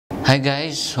Hi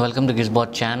guys, welcome to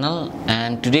GizBot channel,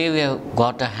 and today we have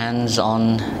got our hands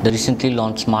on the recently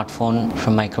launched smartphone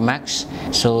from Micromax.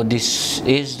 So this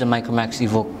is the Micromax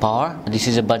Evok Power. This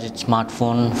is a budget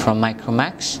smartphone from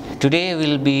Micromax. Today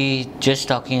we'll be just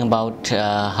talking about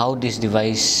how this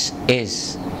device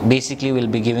is. Basically we'll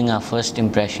be giving our first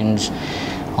impressions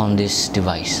on this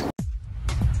device.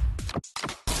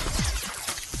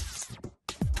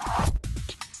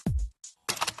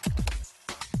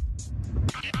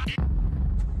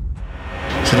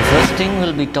 So the first thing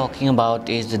we'll be talking about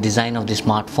is the design of the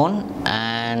smartphone,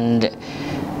 and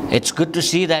it's good to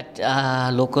see that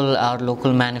our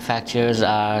local manufacturers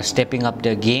are stepping up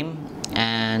their game,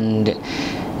 and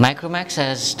Micromax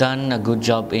has done a good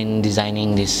job in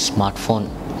designing this smartphone.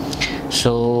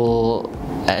 So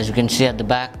as you can see at the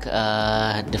back,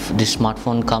 this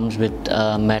smartphone comes with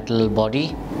a metal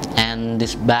body, and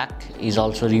this back is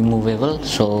also removable,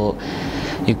 so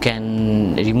you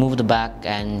can remove the back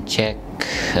and check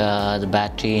the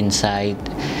battery inside.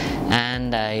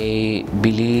 And I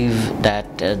believe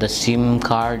that the SIM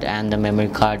card and the memory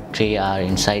card tray are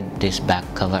inside this back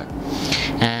cover.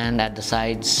 And at the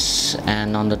sides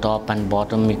and on the top and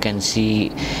bottom you can see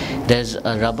there's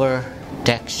a rubber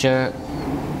texture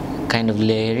kind of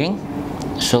layering.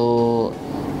 So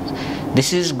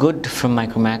this is good from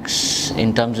Micromax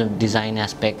in terms of design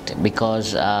aspect,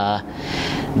 because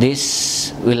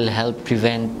this will help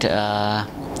prevent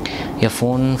your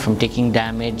phone from taking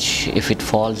damage if it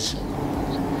falls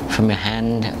from your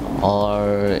hand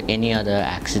or any other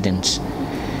accidents.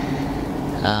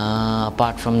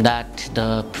 Apart from that,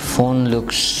 the phone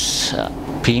looks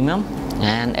premium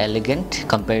and elegant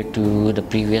compared to the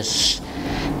previous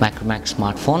Micromax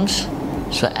smartphones.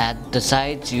 So at the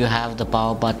sides you have the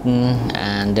power button,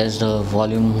 and there's the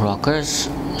volume rockers,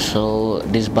 so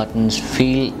these buttons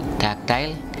feel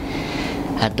tactile.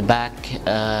 At the back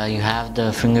you have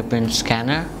the fingerprint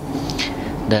scanner,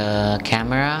 the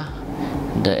camera,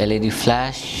 the LED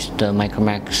flash, the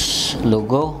Micromax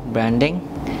logo branding,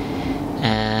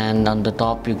 and on the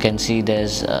top you can see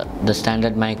there's the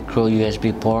standard micro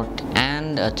USB port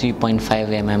and a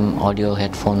 3.5mm audio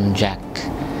headphone jack.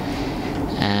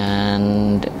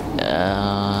 And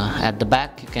at the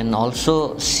back you can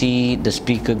also see the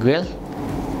speaker grill,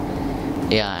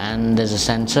 and there's a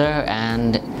sensor,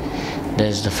 and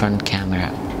there's the front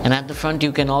camera. And at the front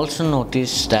you can also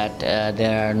notice that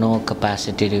there are no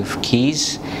capacitive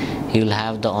keys. You'll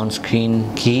have the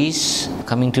on-screen keys.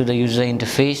 Coming to the user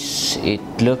interface, it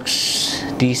looks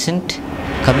decent.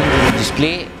 Coming to the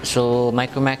display, so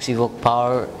Micromax Evok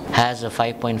Power has a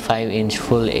 5.5-inch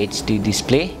full HD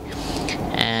display,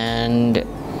 and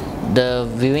the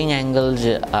viewing angles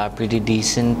are pretty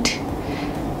decent,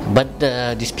 but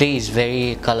the display is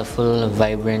very colorful,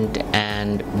 vibrant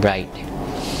and bright.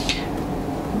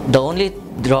 The only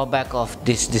drawback of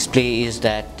this display is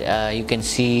that you can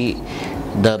see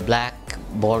the black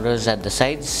borders at the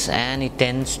sides, and it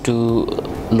tends to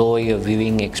lower your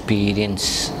viewing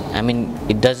experience. I mean,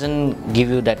 it doesn't give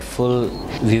you that full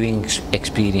viewing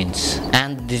experience.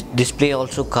 And this display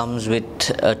also comes with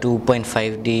a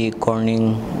 2.5D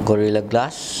Corning Gorilla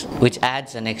Glass, which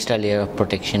adds an extra layer of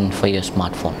protection for your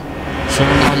smartphone. So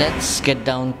now let's get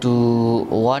down to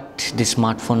what the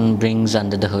smartphone brings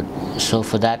under the hood. So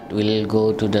for that we'll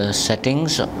go to the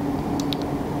settings,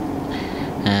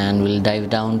 and we'll dive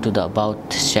down to the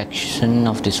about section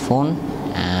of this phone,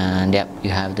 and you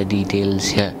have the details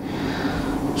here.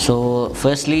 So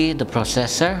firstly, the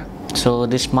processor. So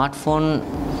this smartphone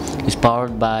is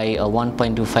powered by a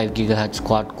 1.25 GHz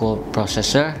quad-core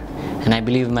processor, and I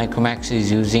believe Micromax is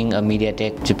using a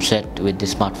MediaTek chipset with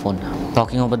this smartphone.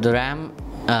 Talking about the RAM,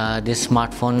 this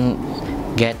smartphone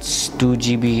gets 2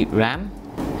 GB RAM,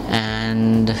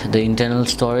 and the internal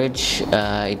storage,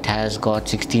 it has got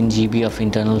 16 GB of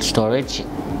internal storage,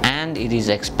 and it is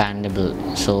expandable.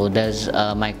 So there's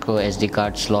a micro SD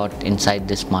card slot inside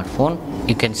this smartphone.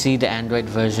 You can see the Android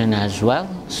version as well.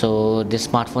 So this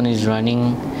smartphone is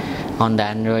running on the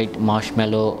Android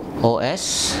Marshmallow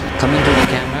OS. Coming to the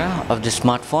camera of the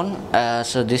smartphone,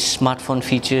 so this smartphone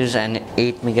features an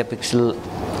 8-megapixel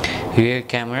rear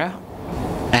camera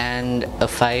and a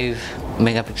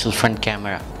 5-megapixel front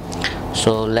camera.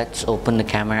 So let's open the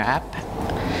camera app,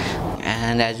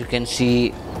 and as you can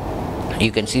see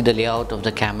the layout of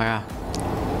the camera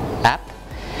app.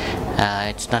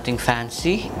 It's nothing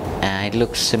fancy, it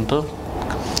looks simple,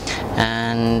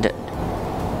 and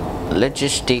let's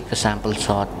just take a sample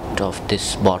shot of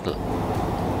this bottle.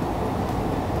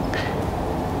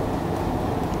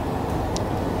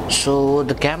 So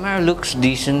the camera looks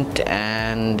decent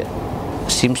and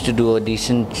seems to do a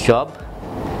decent job,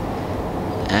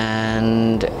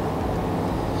 and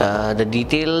the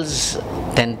details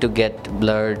tend to get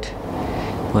blurred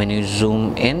when you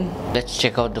zoom in. Let's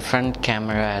check out the front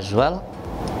camera as well.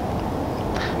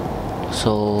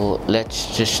 So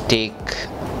let's just take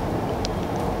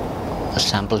a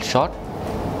sample shot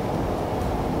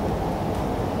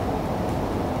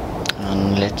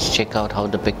and let's check out how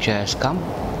the picture has come.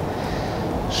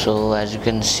 So as you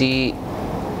can see,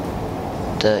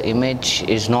 the image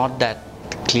is not that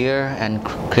clear and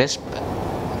crisp,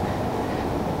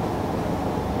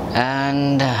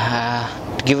 and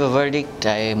to give a verdict,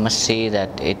 I must say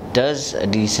that it does a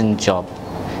decent job.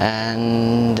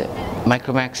 And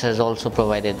Micromax has also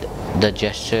provided the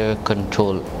gesture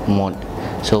control mode.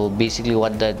 So basically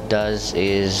what that does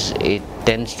is it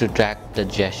tends to track the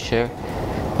gesture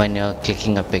when you're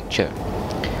clicking a picture.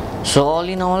 So all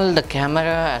in all, the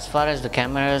camera, as far as the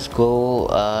cameras go,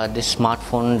 this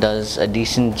smartphone does a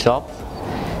decent job.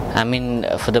 I mean,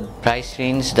 for the price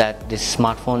range that this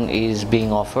smartphone is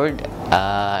being offered,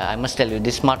 I must tell you,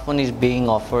 this smartphone is being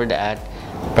offered at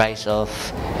price of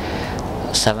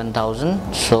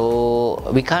 7,000. So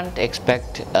we can't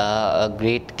expect a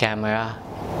great camera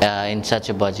in such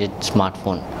a budget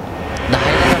smartphone. The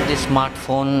highlight of this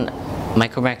smartphone,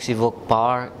 Micromax Evok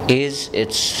Power, is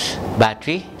its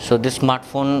battery. So this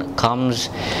smartphone comes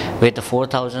with a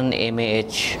 4000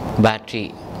 mAh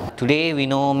battery. Today we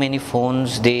know many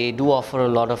phones, they do offer a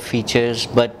lot of features,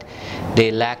 but they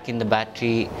lack in the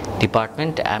battery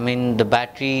department. I mean, the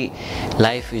battery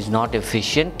life is not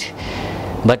efficient.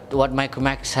 But what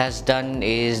Micromax has done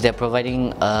is they're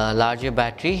providing a larger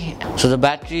battery. So the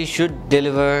battery should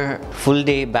deliver full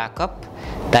day backup,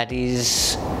 that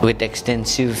is with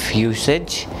extensive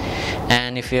usage.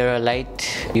 And if you're a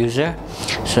light user,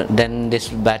 so then this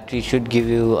battery should give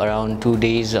you around 2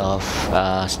 days of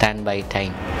standby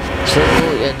time. So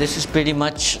yeah, this is pretty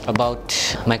much about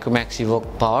Micromax Evok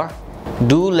Power.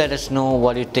 Do let us know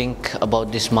what you think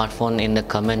about this smartphone in the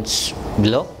comments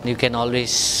below. You can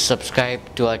always subscribe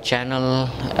to our channel,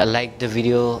 like the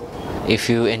video if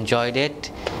you enjoyed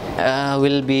it.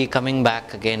 We'll be coming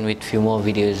back again with few more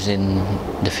videos in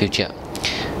the future.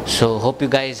 So hope you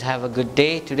guys have a good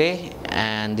day today,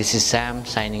 and this is Sam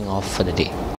signing off for the day.